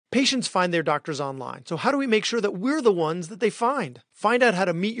Patients find their doctors online. So how do we make sure that we're the ones that they find? Find out how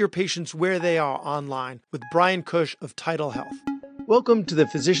to meet your patients where they are online with Brian Cush of Tidal Health. Welcome to the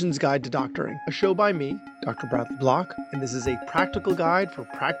Physician's Guide to Doctoring, a show by me, Dr. Bradley Block, and this is a practical guide for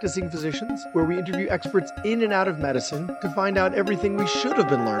practicing physicians where we interview experts in and out of medicine to find out everything we should have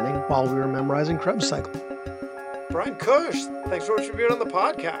been learning while we were memorizing Krebs cycle. Brian Cush, thanks so much for being on the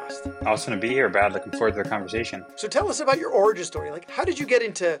podcast. Awesome to be here, Brad. Looking forward to the conversation. So tell us about your origin story. Like, how did you get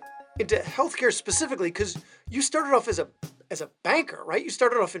into healthcare specifically? Because you started off as a banker, right? You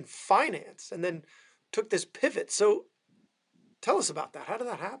started off in finance and then took this pivot. So tell us about that. How did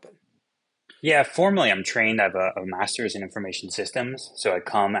that happen? Yeah, formally, I'm trained. I have a master's in information systems. So I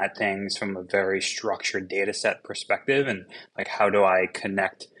come at things from a very structured data set perspective and like, how do I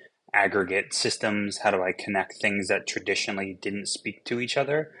connect aggregate systems? How do I connect things that traditionally didn't speak to each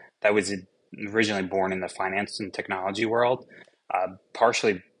other? That was originally born in the finance and technology world,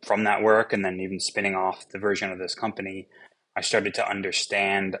 partially from that work, and then even spinning off the version of this company, I started to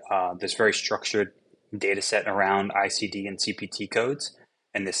understand this very structured data set around ICD and CPT codes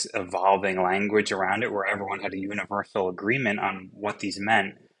and this evolving language around it where everyone had a universal agreement on what these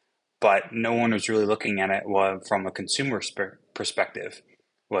meant, but no one was really looking at it from a consumer perspective.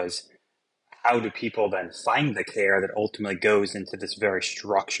 Was how do people then find the care that ultimately goes into this very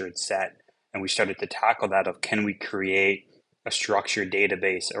structured set? And we started to tackle that of, can we create a structured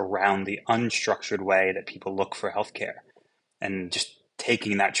database around the unstructured way that people look for healthcare? And just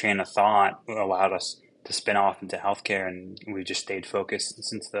taking that train of thought allowed us to spin off into healthcare, and we've just stayed focused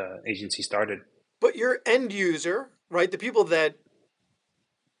since the agency started. But your end user, right, the people that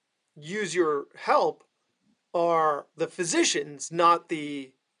use your help are the physicians, not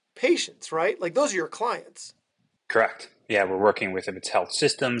the patients, right? Like those are your clients. Correct. Yeah, we're working with, if it's health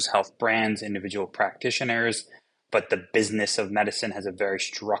systems, health brands, individual practitioners, but the business of medicine has a very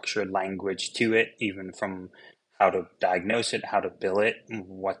structured language to it, even from how to diagnose it, how to bill it,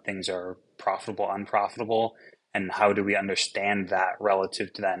 what things are profitable, unprofitable, and how do we understand that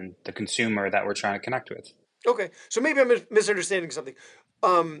relative to then the consumer that we're trying to connect with. Okay, so maybe I'm misunderstanding something.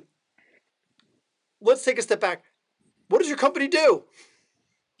 Let's take a step back. What does your company do?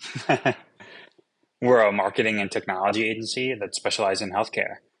 We're a marketing and technology agency that specializes in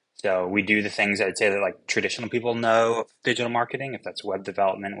healthcare. So we do the things I'd say that like traditional people know of digital marketing, if that's web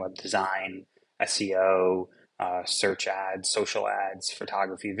development, web design, SEO, search ads, social ads,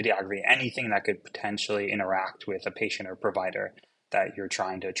 photography, videography, anything that could potentially interact with a patient or provider that you're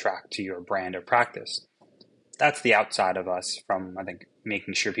trying to attract to your brand or practice. That's the outside of us from, I think,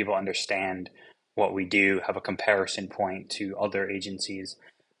 making sure people understand what we do, have a comparison point to other agencies.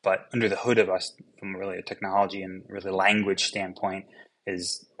 But under the hood of us, from really a technology and really language standpoint,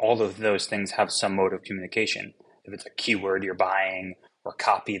 is all of those things have some mode of communication. If it's a keyword you're buying or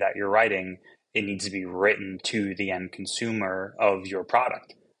copy that you're writing, it needs to be written to the end consumer of your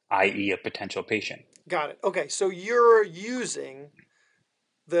product, i.e. a potential patient. Got it. Okay, so you're using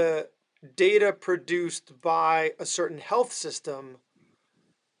the data produced by a certain health system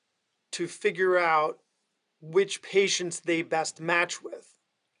to figure out which patients they best match with.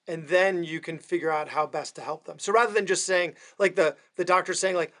 And then you can figure out how best to help them. So rather than just saying, like the doctor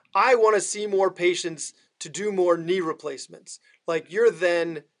saying, like, I want to see more patients to do more knee replacements. Like you're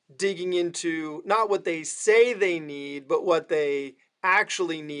then digging into not what they say they need, but what they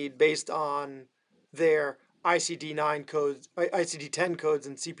actually need based on their ICD-9 codes, ICD-10 codes,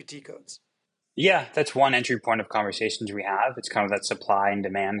 and CPT codes. Yeah, that's one entry point of conversations we have. It's kind of that supply and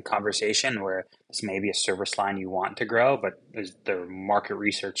demand conversation where this may be a service line you want to grow, but the market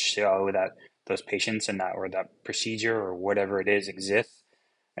research show that those patients and that or that procedure or whatever it is exists.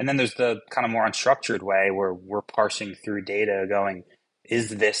 And then there's the kind of more unstructured way where we're parsing through data going, is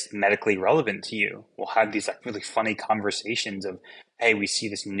this medically relevant to you? We'll have these like really funny conversations of, hey, we see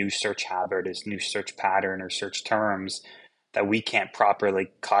this new search habit, this new search pattern or search terms that we can't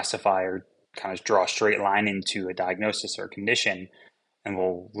properly classify or kind of draw a straight line into a diagnosis or a condition. And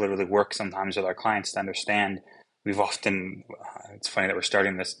we'll literally work sometimes with our clients to understand. We've often, it's funny that we're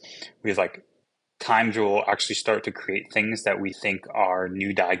starting this, we have like times where we'll actually start to create things that we think are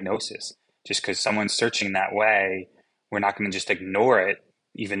new diagnosis. Just because someone's searching that way, we're not going to just ignore it,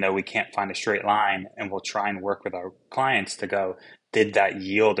 even though we can't find a straight line. And we'll try and work with our clients to go, did that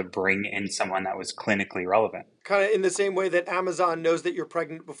yield to bring in someone that was clinically relevant? Kind of in the same way that Amazon knows that you're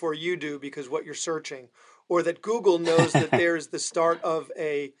pregnant before you do because what you're searching, or that Google knows that there's the start of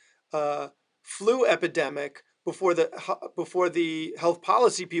a flu epidemic before the health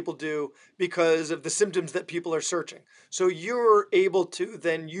policy people do because of the symptoms that people are searching. So you're able to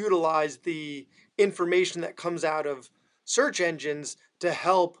then utilize the information that comes out of search engines to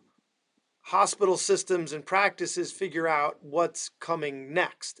help hospital systems and practices figure out what's coming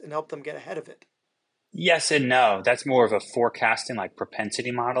next and help them get ahead of it. Yes and no. That's more of a forecasting, like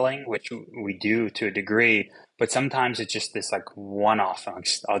propensity modeling, which we do to a degree. But sometimes it's just this like one-off.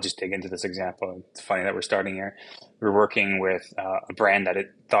 I'll just dig into this example. It's funny that we're starting here. We're working with a brand that it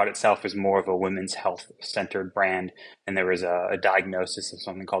thought itself was more of a women's health-centered brand, and there was a diagnosis of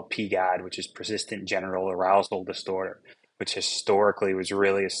something called PGAD, which is persistent genital arousal disorder, which historically was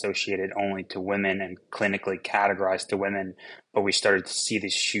really associated only to women and clinically categorized to women. But we started to see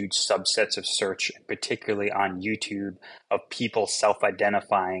these huge subsets of search, particularly on YouTube, of people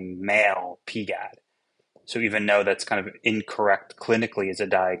self-identifying male PGAD. So even though that's kind of incorrect clinically as a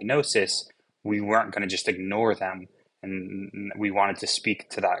diagnosis, we weren't going to just ignore them. And we wanted to speak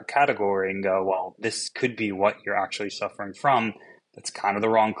to that category and go, well, this could be what you're actually suffering from. That's kind of the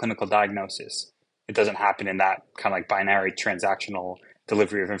wrong clinical diagnosis. It doesn't happen in that kind of like binary transactional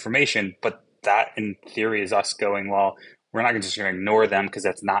delivery of information, but that in theory is us going, well, we're not just going to ignore them because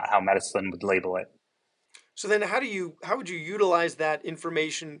that's not how medicine would label it. So then how would you utilize that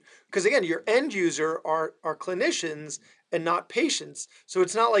information? Because again, your end user are clinicians and not patients. So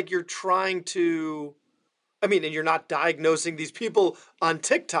it's not like you're trying to, I mean, and you're not diagnosing these people on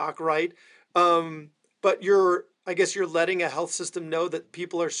TikTok, right? But I guess you're letting a health system know that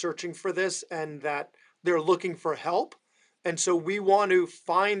people are searching for this and that they're looking for help. And so we want to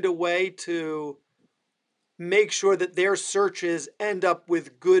find a way to make sure that their searches end up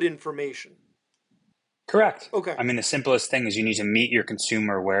with good information. Correct. Okay. I mean, the simplest thing is you need to meet your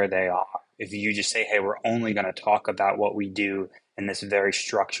consumer where they are. If you just say, hey, we're only going to talk about what we do in this very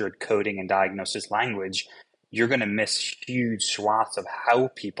structured coding and diagnosis language, you're going to miss huge swaths of how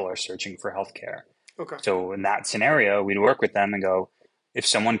people are searching for healthcare. Okay. So in that scenario, we'd work with them and go, if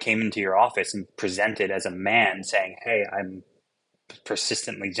someone came into your office and presented as a man saying, hey, I'm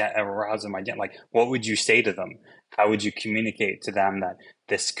persistently arousing my like, what would you say to them? How would you communicate to them that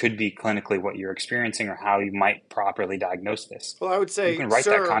this could be clinically what you're experiencing or how you might properly diagnose this? Well, I would You say, can write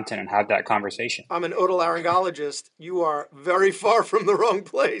that sir, content and have that conversation. I'm an otolaryngologist. You are very far from the wrong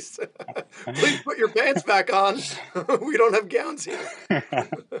place. Please put your pants back on. We don't have gowns here.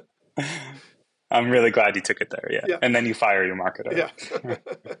 I'm really glad you took it there. Yeah. Yeah. And then you fire your marketer. Yeah.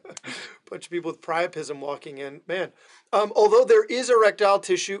 Bunch of people with priapism walking in. Man. Although there is erectile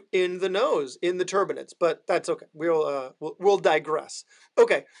tissue in the nose, in the turbinates, but that's okay. We'll digress.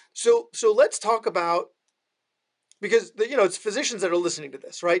 Okay. So let's talk about, because it's physicians that are listening to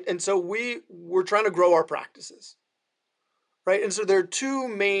this, right? And so we're trying to grow our practices, right? And so there are two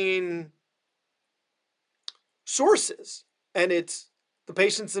main sources, and it's the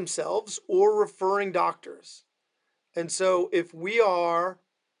patients themselves or referring doctors. And so if we are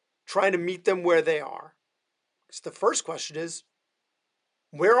trying to meet them where they are, the first question is,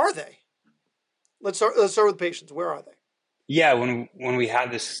 where are they? Let's start with patients. Where are they? Yeah, when we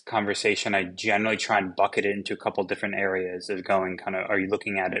have this conversation, I generally try and bucket it into a couple different areas of going kind of, are you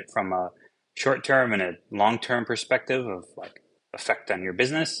looking at it from a short term and a long term perspective of like effect on your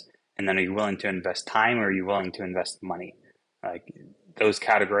business? And then are you willing to invest time or are you willing to invest money? Like those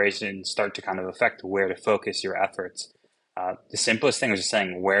categories and start to kind of affect where to focus your efforts. The simplest thing is just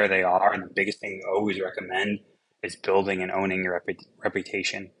saying where they are. And the biggest thing you always recommend is building and owning your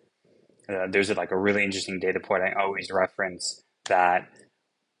reputation. There's like a really interesting data point I always reference that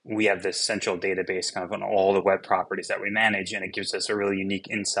we have this central database kind of on all the web properties that we manage, and it gives us a really unique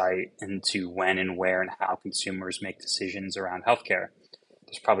insight into when and where and how consumers make decisions around healthcare.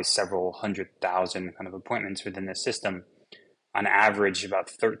 There's probably several 100,000 kind of appointments within this system. On average, about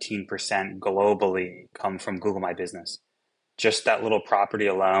 13% globally come from Google My Business. Just that little property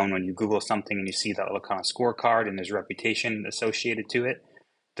alone, when you Google something and you see that little kind of scorecard and there's reputation associated to it,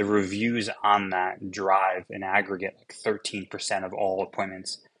 the reviews on that drive in aggregate like 13% of all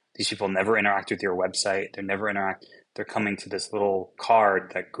appointments. These people never interact with your website. They're coming to this little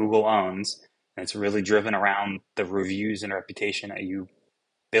card that Google owns, and it's really driven around the reviews and reputation that you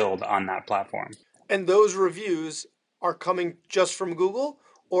build on that platform. And those reviews are coming just from Google,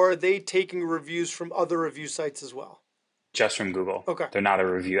 or are they taking reviews from other review sites as well? Just from Google. Okay. They're not a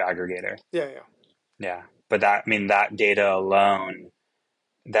review aggregator. Yeah. But that data alone,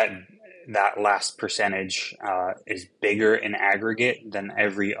 that last percentage is bigger in aggregate than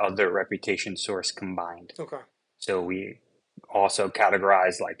every other reputation source combined. Okay. So we also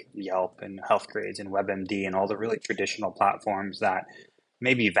categorize like Yelp and Healthgrades and WebMD and all the really traditional platforms that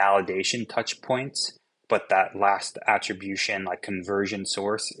may be validation touch points, but that last attribution, like conversion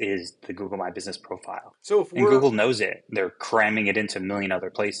source, is the Google My Business profile. So and Google knows it. They're cramming it into a million other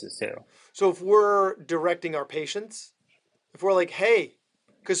places too. So if we're directing our patients if we're like, hey,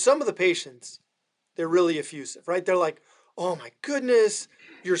 because some of the patients, they're really effusive, right? They're like, oh my goodness,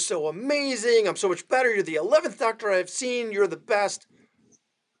 you're so amazing. I'm so much better. You're the 11th doctor I've seen. You're the best.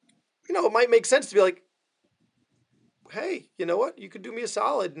 It might make sense to be like, hey, you know what? You could do me a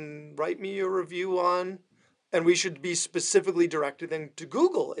solid and write me a review on, and we should be specifically directed them to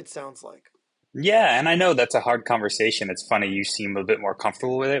Google, it sounds like. Yeah, and I know that's a hard conversation. It's funny you seem a bit more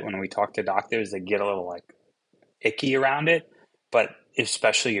comfortable with it when we talk to doctors. They get a little like icky around it, but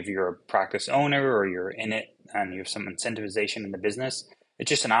especially if you're a practice owner or you're in it and you have some incentivization in the business, it's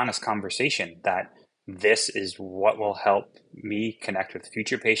just an honest conversation that this is what will help me connect with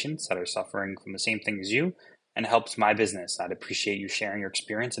future patients that are suffering from the same thing as you and helps my business. I'd appreciate you sharing your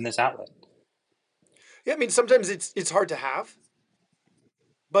experience in this outlet. Yeah, I mean, sometimes it's hard to have,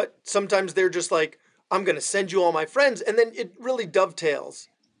 but sometimes they're just like, I'm going to send you all my friends. And then it really dovetails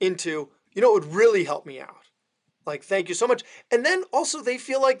into, it would really help me out. Like, thank you so much. And then also they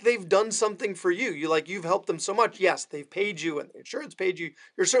feel like they've done something for you. You've helped them so much. Yes, they've paid you and the insurance paid you.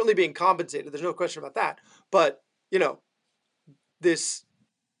 You're certainly being compensated. There's no question about that. But, this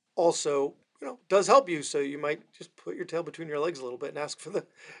also, does help you. So you might just put your tail between your legs a little bit and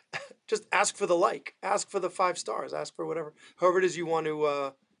just ask for the like, ask for the 5 stars, ask for whatever, however it is you want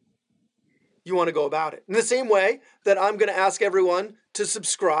to go about it. In the same way that I'm going to ask everyone to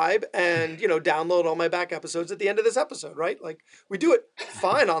subscribe and, download all my back episodes at the end of this episode, right? Like we do it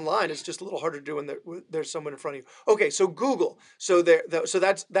fine online. It's just a little harder to do when there's someone in front of you. Okay, so Google. So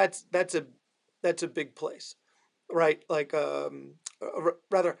that's a big place, right? Like a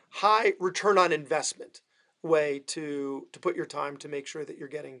rather high return on investment way to put your time to make sure that you're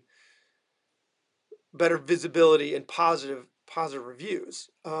getting better visibility and positive reviews.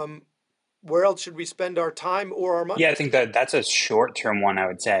 Where else should we spend our time or our Yeah, money? I think that that's a short term one, I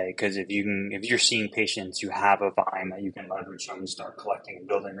would say, because if you're seeing patients, you have a Vine that you can leverage on, start collecting and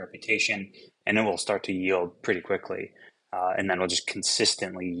building reputation, and it will start to yield pretty quickly, and then it'll just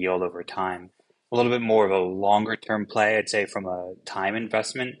consistently yield over time. A little bit more of a longer term play, I'd say, from a time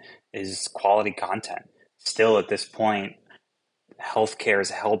investment is quality content. Still, at this point, healthcare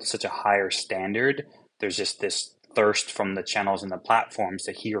is held to such a higher standard. There's just this thirst from the channels and the platforms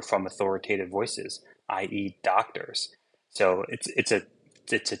to hear from authoritative voices, i.e., doctors. So it's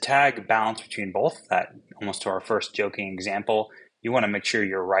a tag balance between both. That almost to our first joking example, you want to make sure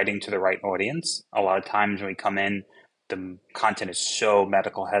you're writing to the right audience. A lot of times when we come in, the content is so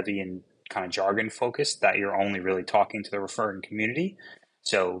medical heavy and kind of jargon focused that you're only really talking to the referring community.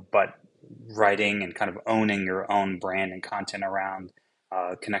 So, but writing and kind of owning your own brand and content around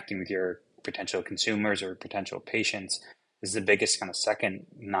connecting with your potential consumers or potential patients is the biggest kind of second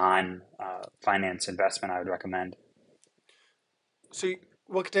non finance investment I would recommend. So,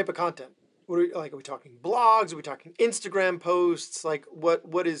 what type of content? What are are we talking blogs? Are we talking Instagram posts? Like,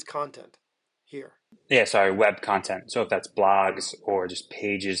 what is content here? Yeah, sorry, web content. So if that's blogs or just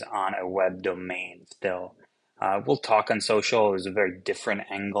pages on a web domain still. We'll talk on social. There's a very different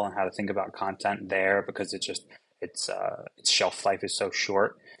angle on how to think about content there because its shelf life is so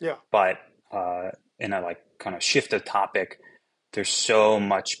short. Yeah. But in a like kind of shift of topic, there's so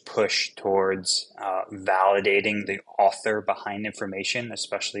much push towards validating the author behind information,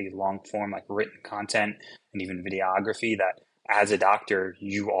 especially long form like written content and even videography. That as a doctor,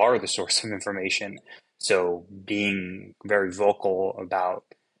 you are the source of information. So being very vocal about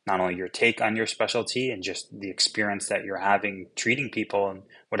not only your take on your specialty and just the experience that you're having treating people and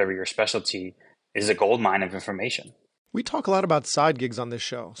whatever your specialty is a gold mine of information. We talk a lot about side gigs on this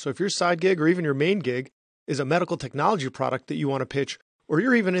show. So if your side gig or even your main gig is a medical technology product that you want to pitch, or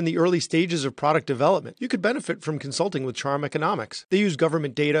you're even in the early stages of product development, you could benefit from consulting with Charm Economics. They use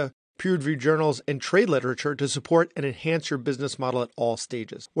government data, peer-reviewed journals, and trade literature to support and enhance your business model at all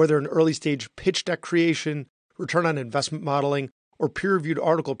stages. Whether an early stage pitch deck creation, return on investment modeling, or peer-reviewed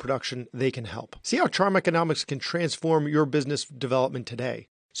article production, they can help. See how Charm Economics can transform your business development today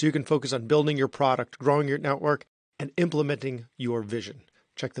so you can focus on building your product, growing your network, and implementing your vision.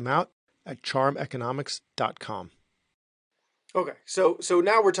 Check them out at charmeconomics.com. Okay, so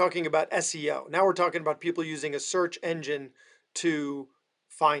now we're talking about SEO. Now we're talking about people using a search engine to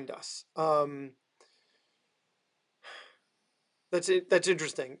find us. That's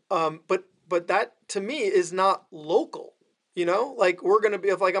interesting. But that to me is not local. Like we're gonna be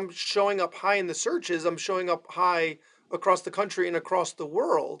if like I'm showing up high in the searches, I'm showing up high across the country and across the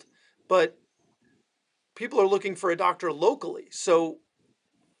world. But people are looking for a doctor locally. So,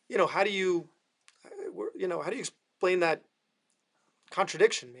 how do you, how do you explain that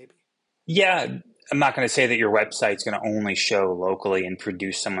contradiction? Maybe. Yeah, I'm not going to say that your website's going to only show locally and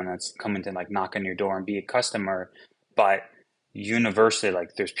produce someone that's coming to like knock on your door and be a customer, but universally,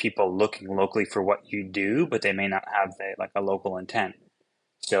 like there's people looking locally for what you do, but they may not have like a local intent.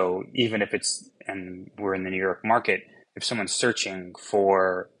 So even if it's, and we're in the New York market, if someone's searching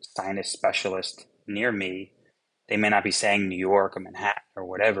for sinus specialist near me, they may not be saying New York or Manhattan or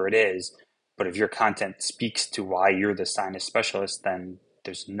whatever it is, but if your content speaks to why you're the sinus specialist, then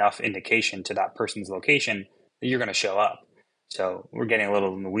there's enough indication to that person's location that you're going to show up. So we're getting a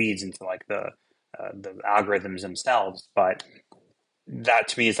little in the weeds into like the algorithms themselves, but that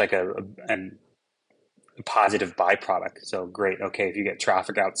to me is like a positive byproduct. So great, okay, if you get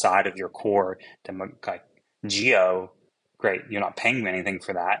traffic outside of your core, then like geo, great, you're not paying anything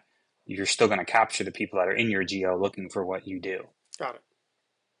for that. You're still going to capture the people that are in your geo looking for what you do. Got it.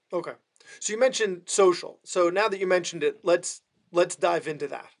 Okay. So you mentioned social. So now that you mentioned it, let's dive into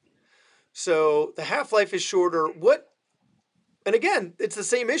that. So the half-life is shorter. And again, it's the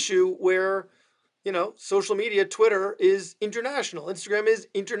same issue where, social media, Twitter is international, Instagram is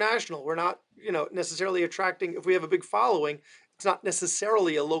international. We're not, necessarily attracting, if we have a big following, it's not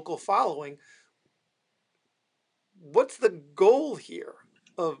necessarily a local following. What's the goal here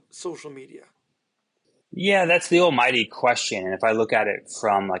of social media? Yeah, that's the almighty question. And if I look at it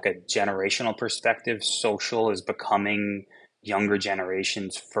from like a generational perspective, social is becoming younger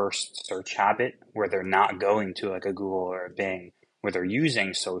generation's first search habit where they're not going to like a Google or a Bing, where they're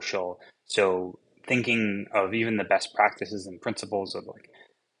using social. So thinking of even the best practices and principles of like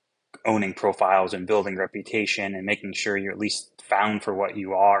owning profiles and building reputation and making sure you're at least found for what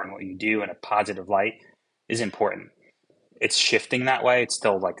you are and what you do in a positive light is important. It's shifting that way. It's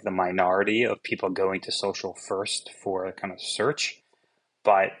still like the minority of people going to social first for a kind of search.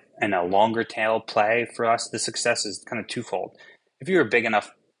 But in a longer tail play for us, the success is kind of twofold. If you're a big enough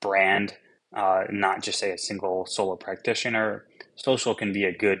brand, not just say a single solo practitioner, social can be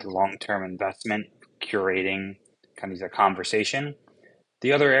a good long-term investment, curating kind of a conversation.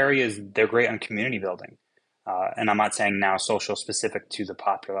 The other area is they're great on community building. And I'm not saying now social specific to the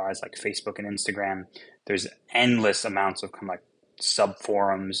popularized like Facebook and Instagram. There's endless amounts of kind of like sub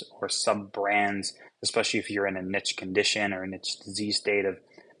forums or sub brands, especially if you're in a niche condition or a niche disease state of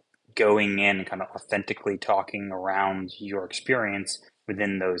going in and kind of authentically talking around your experience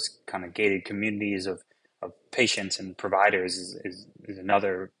within those kind of gated communities of patients and providers is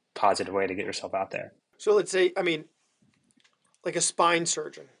another positive way to get yourself out there. So let's say, like a spine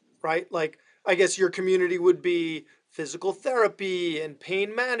surgeon, right? Like, I guess your community would be physical therapy and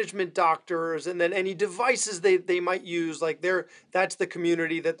pain management doctors, and then any devices they might use. Like, that's the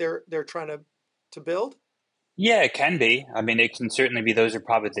community that they're trying to build. Yeah, it can be. I mean, it can certainly be. Those are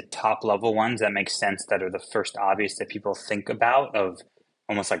probably the top level ones that make sense, that are the first obvious that people think about of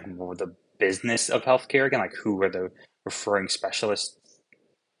almost like more the business of healthcare. Again, like who are the referring specialists,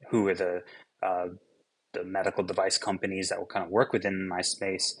 who are uh, the medical device companies that will kind of work within my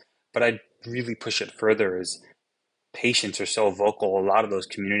space. But I'd really push it further as patients are so vocal. A lot of those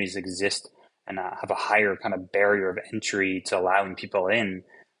communities exist and have a higher kind of barrier of entry to allowing people in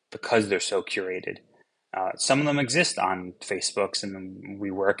because they're so curated. Some of them exist on Facebooks, and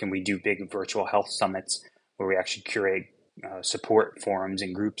we work and we do big virtual health summits where we actually curate support forums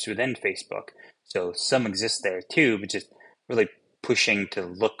and groups within Facebook. So some exist there too, but just really pushing to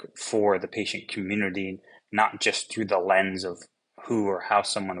look for the patient community, not just through the lens of who or how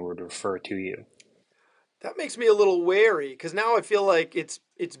someone would refer to you. That makes me a little wary because now I feel like it's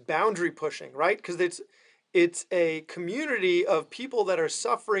boundary pushing, right? Because it's a community of people that are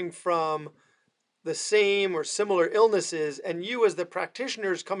suffering from the same or similar illnesses, and you as the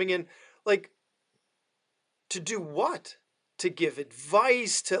practitioners coming in, like, to do what? To give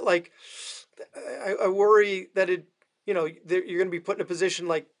advice? To like, I worry that you're going to be put in a position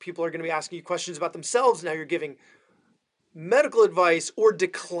like people are going to be asking you questions about themselves. Now you're giving medical advice or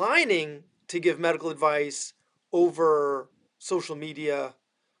declining to give medical advice over social media.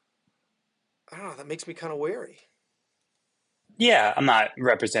 I don't know. That makes me kind of wary. Yeah, I'm not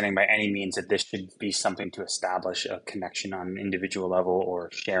representing by any means that this should be something to establish a connection on an individual level or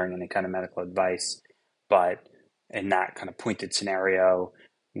sharing any kind of medical advice. But in that kind of pointed scenario,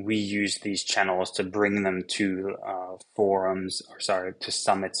 we use these channels to bring them to forums, or sorry, to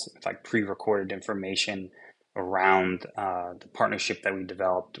summits with like pre-recorded information around the partnership that we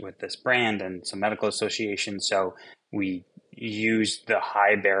developed with this brand and some medical associations. So we use the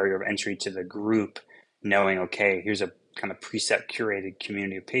high barrier of entry to the group, knowing, okay, here's a kind of preset curated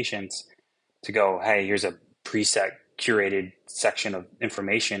community of patients, to go, hey, here's a preset curated section of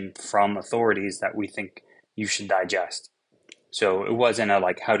information from authorities that we think you should digest. So it wasn't a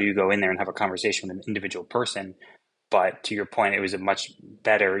like, how do you go in there and have a conversation with an individual person? But to your point, it was a much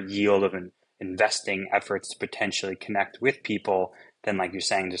better yield of an investing efforts to potentially connect with people than, like you're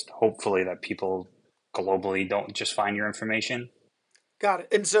saying, just hopefully that people globally don't just find your information. Got it.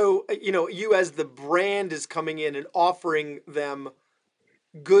 And so, you as the brand is coming in and offering them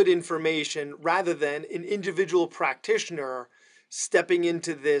good information rather than an individual practitioner stepping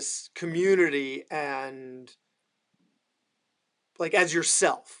into this community and like as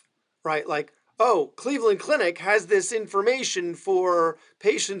yourself, right? Like, oh, Cleveland Clinic has this information for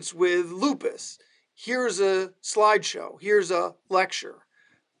patients with lupus. Here's a slideshow, here's a lecture,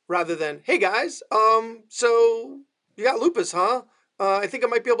 rather than, hey guys, so you got lupus, huh? I think I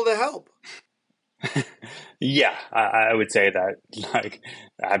might be able to help. Yeah, I would say that like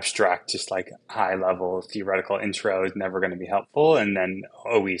abstract, just like high level theoretical intro is never going to be helpful, and then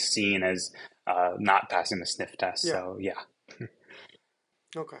always seen as not passing the sniff test. Yeah. So yeah.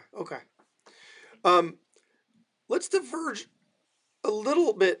 Okay. Okay. Um, let's diverge a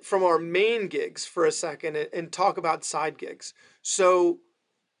little bit from our main gigs for a second and talk about side gigs. So,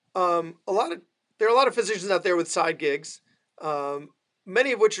 a lot of there are a lot of physicians out there with side gigs, um,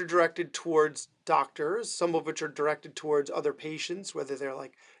 many of which are directed towards doctors, some of which are directed towards other patients, whether they're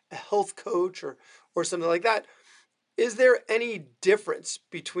like a health coach or something like that. Is there any difference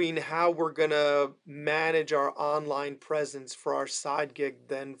between how we're gonna manage our online presence for our side gig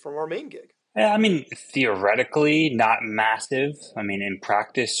than from our main gig? Yeah, I mean, theoretically, not massive. I mean, in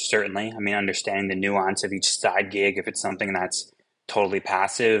practice, certainly. I mean, understanding the nuance of each side gig, if it's something that's totally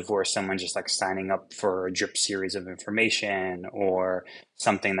passive or someone just like signing up for a drip series of information or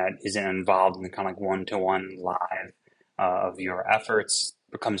something that isn't involved in kind of like one-to-one live of your efforts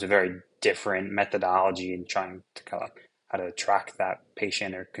becomes a very different methodology in trying to kind of how to track that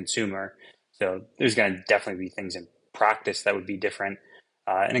patient or consumer. So there's going to definitely be things in practice that would be different,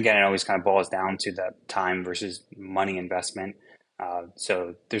 and again, it always kind of boils down to the time versus money investment.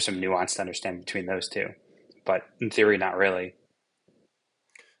 So there's some nuance to understand between those two. But in theory, not really.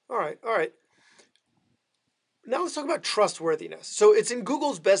 All right, all right. Now let's talk about trustworthiness. So it's in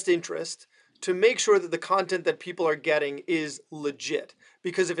Google's best interest to make sure that the content that people are getting is legit.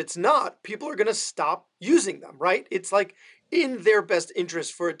 Because if it's not, people are going to stop using them, right? It's like in their best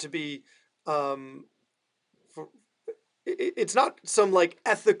interest for it to be, um, for, it's not some like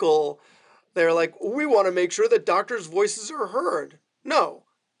ethical, they're like, we want to make sure that doctors' voices are heard. No,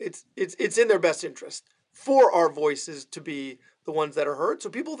 it's in their best interest for our voices to be the ones that are heard. So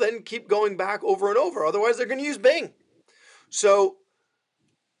people then keep going back over and over. Otherwise, they're going to use Bing. So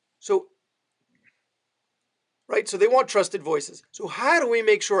so right. So they want trusted voices. So how do we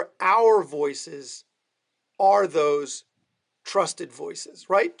make sure our voices are those trusted voices?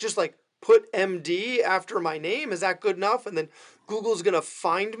 Right. Just like put MD after my name. Is that good enough? And then Google's going to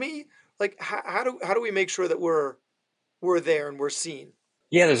find me. Like how do we make sure that we're there and we're seen?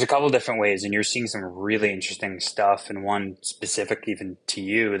 Yeah, there's a couple different ways, and you're seeing some really interesting stuff. And one specific, even to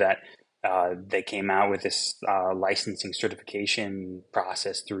you, that they came out with this licensing certification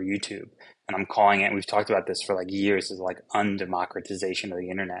process through YouTube. And I'm calling it, we've talked about this for like years, is like undemocratization of the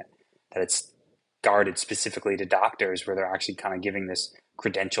internet, that it's guarded specifically to doctors, where they're actually kind of giving this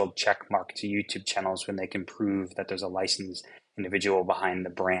credentialed check mark to YouTube channels when they can prove that there's a licensed individual behind the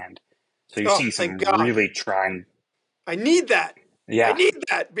brand. So you're Oh, seeing thank some God. really trying, I need that. I yeah. need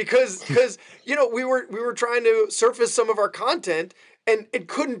that because we were trying to surface some of our content and it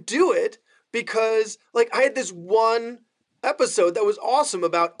couldn't do it because like I had this one episode that was awesome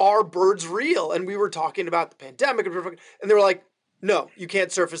about are birds real, and we were talking about the pandemic and they were like, no, you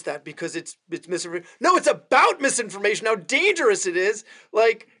can't surface that because it's misinformation. No, it's about misinformation, how dangerous it is.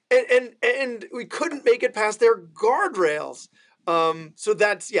 Like and we couldn't make it past their guardrails. So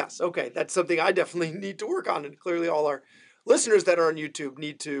that's, yes, okay, that's something I definitely need to work on, and clearly all our listeners that are on YouTube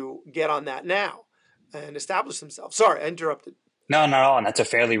need to get on that now and establish themselves. Sorry, I interrupted. No, not at all. And that's a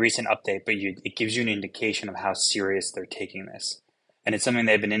fairly recent update, but it gives you an indication of how serious they're taking this. And it's something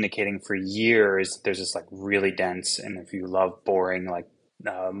they've been indicating for years. There's this like really dense, and if you love boring like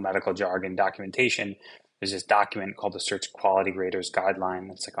medical jargon documentation, there's this document called the Search Quality Raters Guideline.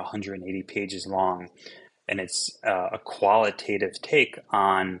 It's like 180 pages long, and it's a qualitative take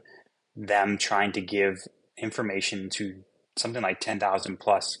on them trying to give information to something like 10,000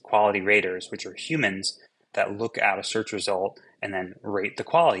 plus quality raters, which are humans that look at a search result and then rate the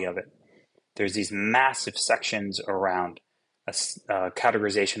quality of it. There's these massive sections around a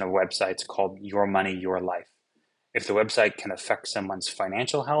categorization of websites called Your Money, Your Life. If the website can affect someone's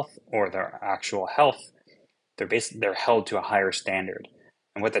financial health or their actual health, they're held to a higher standard.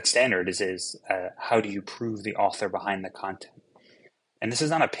 And what that standard is how do you prove the author behind the content? And this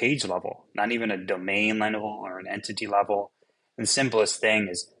is on a page level, not even a domain level or an entity level. And the simplest thing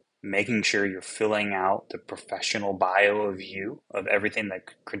is making sure you're filling out the professional bio of you, of everything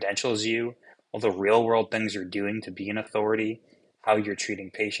that credentials you, all the real world things you're doing to be an authority, how you're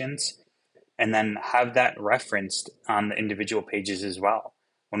treating patients, and then have that referenced on the individual pages as well.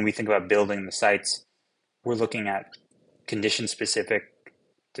 When we think about building the sites, we're looking at condition specific,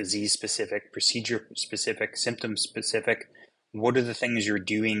 disease specific, procedure specific, symptom specific. What are the things you're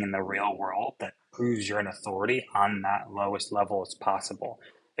doing in the real world that proves you're an authority on that lowest level as possible?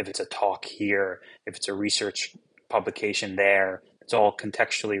 If it's a talk here, if it's a research publication there, it's all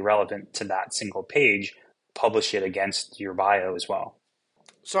contextually relevant to that single page. Publish it against your bio as well.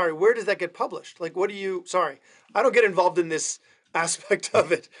 Sorry, where does that get published? Like, what do you? Sorry, I don't get involved in this aspect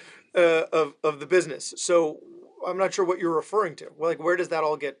of it, of the business. So I'm not sure what you're referring to. Well, like, where does that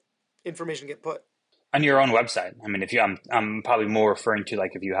all get information get put? On your own website. I mean, if you, I'm probably more referring to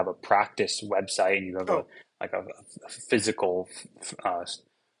like if you have a practice website and you have a Oh, like a physical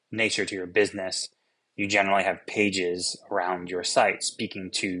nature to your business, you generally have pages around your site speaking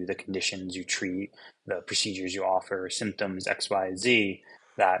to the conditions you treat, the procedures you offer, symptoms X, Y, Z.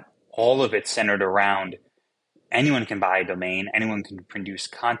 That all of it's centered around anyone can buy a domain, anyone can produce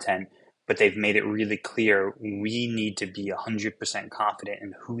content, but they've made it really clear we need to be 100% confident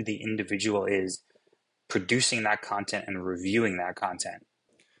in who the individual is producing that content and reviewing that content.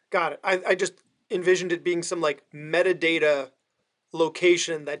 got it. I just envisioned it being some like metadata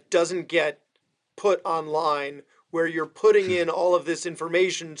location that doesn't get put online where you're putting in all of this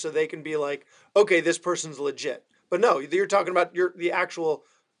information so they can be like, okay, this person's legit. But no, you're talking about the actual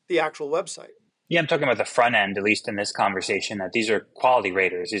website. Yeah, I'm talking about the front end, at least in this conversation, that these are quality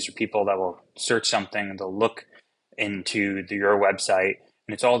raters. These are people that will search something, they'll look into your website,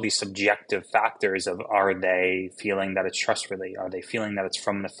 and it's all these subjective factors of are they feeling that it's trustworthy? Are they feeling that it's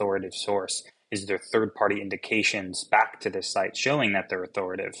from an authoritative source? Is there third party indications back to this site showing that they're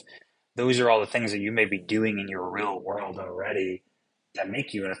authoritative? Those are all the things that you may be doing in your real world already that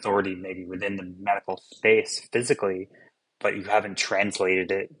make you an authority, maybe within the medical space physically, but you haven't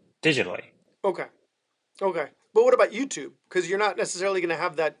translated it digitally. Okay. Okay. But what about YouTube? Because you're not necessarily going to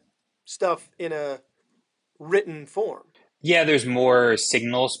have that stuff in a written form. Yeah, there's more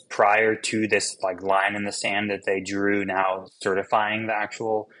signals prior to this like line in the sand that they drew now certifying the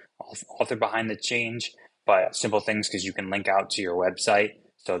actual author behind the change. But simple things because you can link out to your website.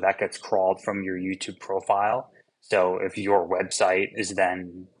 So that gets crawled from your YouTube profile. So if your website is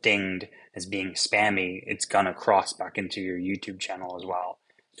then dinged as being spammy, it's gonna cross back into your YouTube channel as well.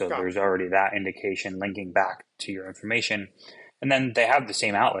 So Got it. there's already that indication linking back to your information. And then they have the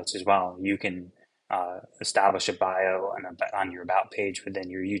same outlets as well. You can establish a bio on your about page within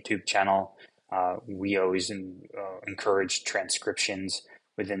your YouTube channel. We always encourage transcriptions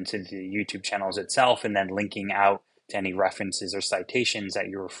within to the YouTube channels itself, and then linking out to any references or citations that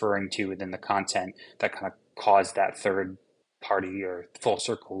you're referring to within the content that kind of cause that third party or full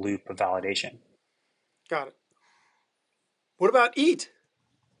circle loop of validation. Got it. What about eat?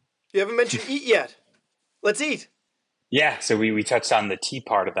 You haven't mentioned eat yet. Let's eat. Yeah, so we touched on the T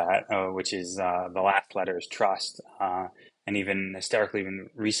part of that, which is the last letter is trust. And even historically, even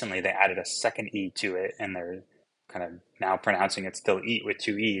recently, they added a second E to it, and they're kind of now pronouncing it still eat with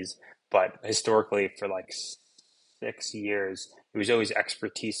two E's. But historically, for like 6 years, it was always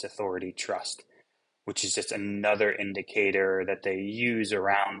expertise, authority, trust, which is just another indicator that they use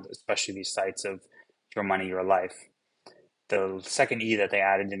around, especially these sites of your money, your life. The second E that they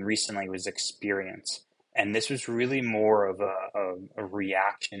added in recently was experience. And this was really more of a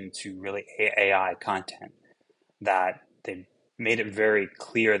reaction to really AI content that they made it very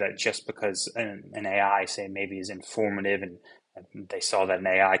clear that just because an AI, say, maybe is informative and they saw that an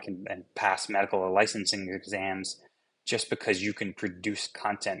AI can and pass medical or licensing exams, just because you can produce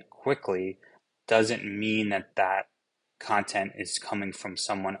content quickly doesn't mean that that content is coming from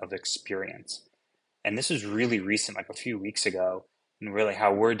someone of experience. And this is really recent, like a few weeks ago. And really,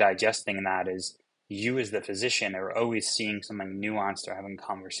 how we're digesting that is you, as the physician, are always seeing something nuanced or having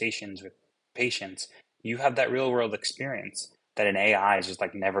conversations with patients. You have that real world experience that an AI is just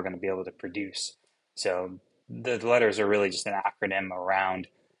like never going to be able to produce. So the letters are really just an acronym around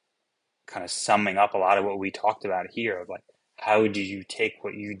kind of summing up a lot of what we talked about here of like, how do you take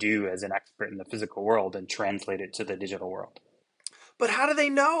what you do as an expert in the physical world and translate it to the digital world? But how do they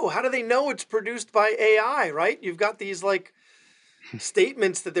know? How do they know it's produced by AI, right? You've got these like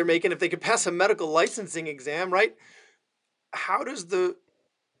statements that they're making if they could pass a medical licensing exam, right? How does the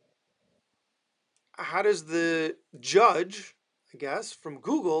how does the judge, I guess, from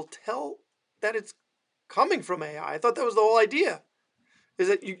Google tell that it's coming from AI? I thought that was the whole idea. Is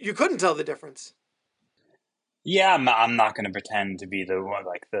that you couldn't tell the difference. Yeah, I'm not going to pretend to be the one,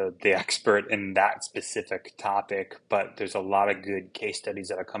 like the expert in that specific topic, but there's a lot of good case studies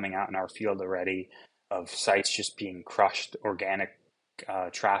that are coming out in our field already of sites just being crushed organic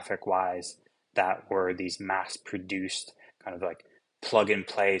traffic wise that were these mass produced kind of like plug and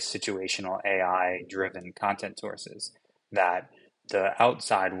play situational AI driven content sources that the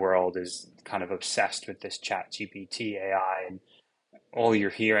outside world is kind of obsessed with this chat GPT AI, and all you're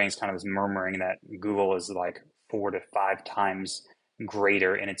hearing is kind of this murmuring that Google is like 4 to 5 times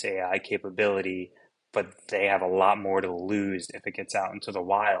greater in its AI capability, but they have a lot more to lose if it gets out into the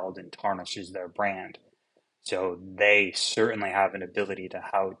wild and tarnishes their brand. So they certainly have an ability to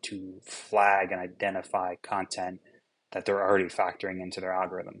how to flag and identify content that they're already factoring into their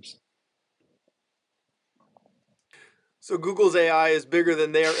algorithms. So Google's AI is bigger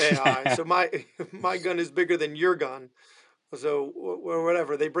than their AI. So my gun is bigger than your gun. So or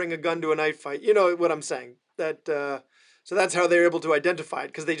whatever, they bring a gun to a knife fight. You know what I'm saying? That so that's how they're able to identify it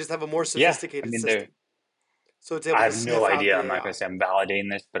because they just have a more Yeah, I sophisticated mean, system. So it's I able to have no sniff out idea. the I'm not going AI. to say I'm validating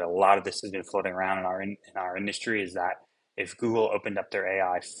this, but a lot of this has been floating around in our industry. Is that if Google opened up their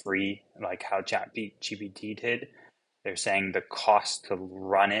AI free, like how ChatGPT did, they're saying the cost to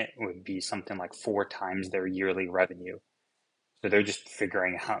run it would be something like 4 times their yearly revenue. So they're just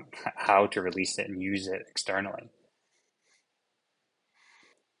figuring out how to release it and use it externally.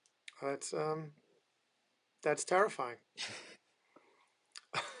 That's that's terrifying.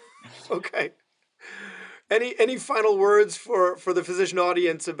 Okay. Any final words for the physician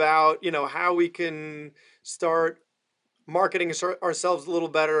audience about how we can start marketing ourselves a little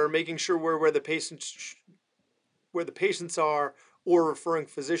better, making sure we're where the patients are or referring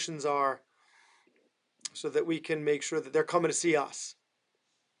physicians are, so that we can make sure that they're coming to see us.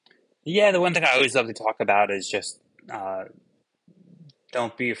 Yeah, the one thing I always love to talk about is just uh,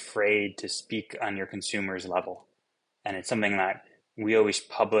 don't be afraid to speak on your consumer's level. And it's something that we always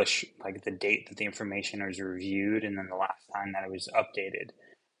publish, like the date that the information was reviewed and then the last time that it was updated,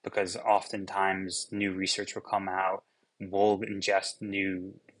 because oftentimes new research will come out. We'll ingest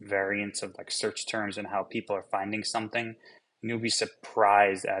new variants of like search terms and how people are finding something, and you'll be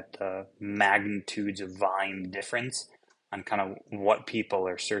surprised at the magnitudes of volume difference on kind of what people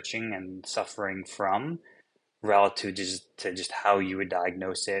are searching and suffering from relative to just how you would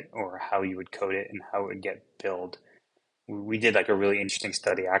diagnose it or how you would code it and how it would get billed. We did like a really interesting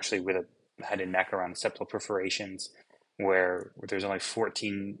study actually with a head and neck around septal perforations where there's only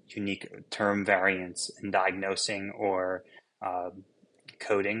 14 unique term variants in diagnosing or uh,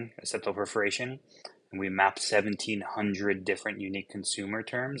 coding a septal perforation. And we mapped 1,700 different unique consumer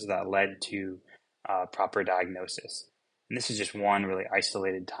terms that led to proper diagnosis. And this is just one really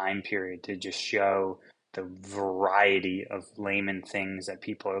isolated time period to just show the variety of layman things that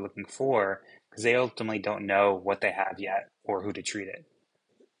people are looking for because they ultimately don't know what they have yet or who to treat it.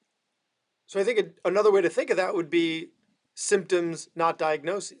 So I think another way to think of that would be symptoms, not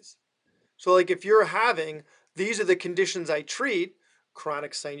diagnoses. So like if you're having these are the conditions I treat,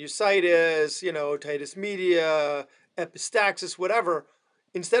 chronic sinusitis, otitis media, epistaxis, whatever,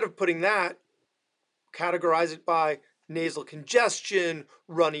 instead of putting that, categorize it by nasal congestion,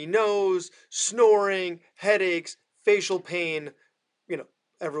 runny nose, snoring, headaches, facial pain,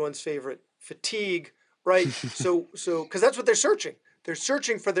 everyone's favorite, fatigue, right? So because that's what they're searching. They're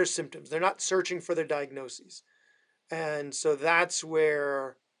searching for their symptoms. They're not searching for their diagnoses. And so that's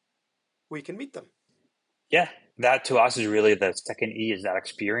where we can meet them. Yeah, that to us is really the second E is that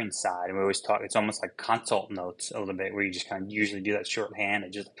experience side. And we always talk, it's almost like consult notes a little bit where you just kind of usually do that shorthand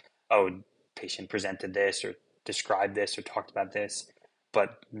and just, oh, patient presented this or described this or talked about this.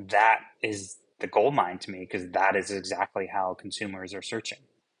 But that is the gold mine to me because that is exactly how consumers are searching.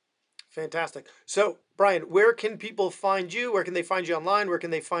 Fantastic. So, Brian, where can people find you? Where can they find you online? Where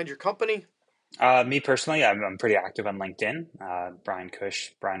can they find your company? Me personally, I'm pretty active on LinkedIn. Brian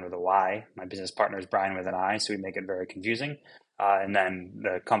Cush, Brian with a Y. My business partner is Brian with an I, so we make it very confusing. And then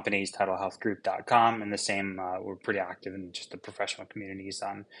the company's TitleHealthGroup.com, and the same, we're pretty active in just the professional communities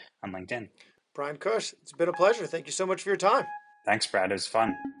on LinkedIn. Brian Cush, it's been a pleasure. Thank you so much for your time. Thanks, Brad. It was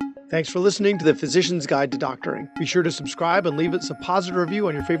fun. Thanks for listening to The Physician's Guide to Doctoring. Be sure to subscribe and leave us a positive review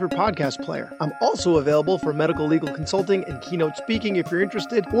on your favorite podcast player. I'm also available for medical legal consulting and keynote speaking if you're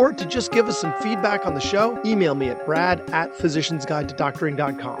interested, or to just give us some feedback on the show, email me at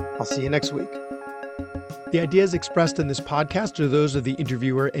brad@physiciansguidetodoctoring.com. I'll see you next week. The ideas expressed in this podcast are those of the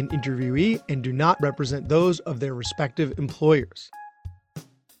interviewer and interviewee and do not represent those of their respective employers.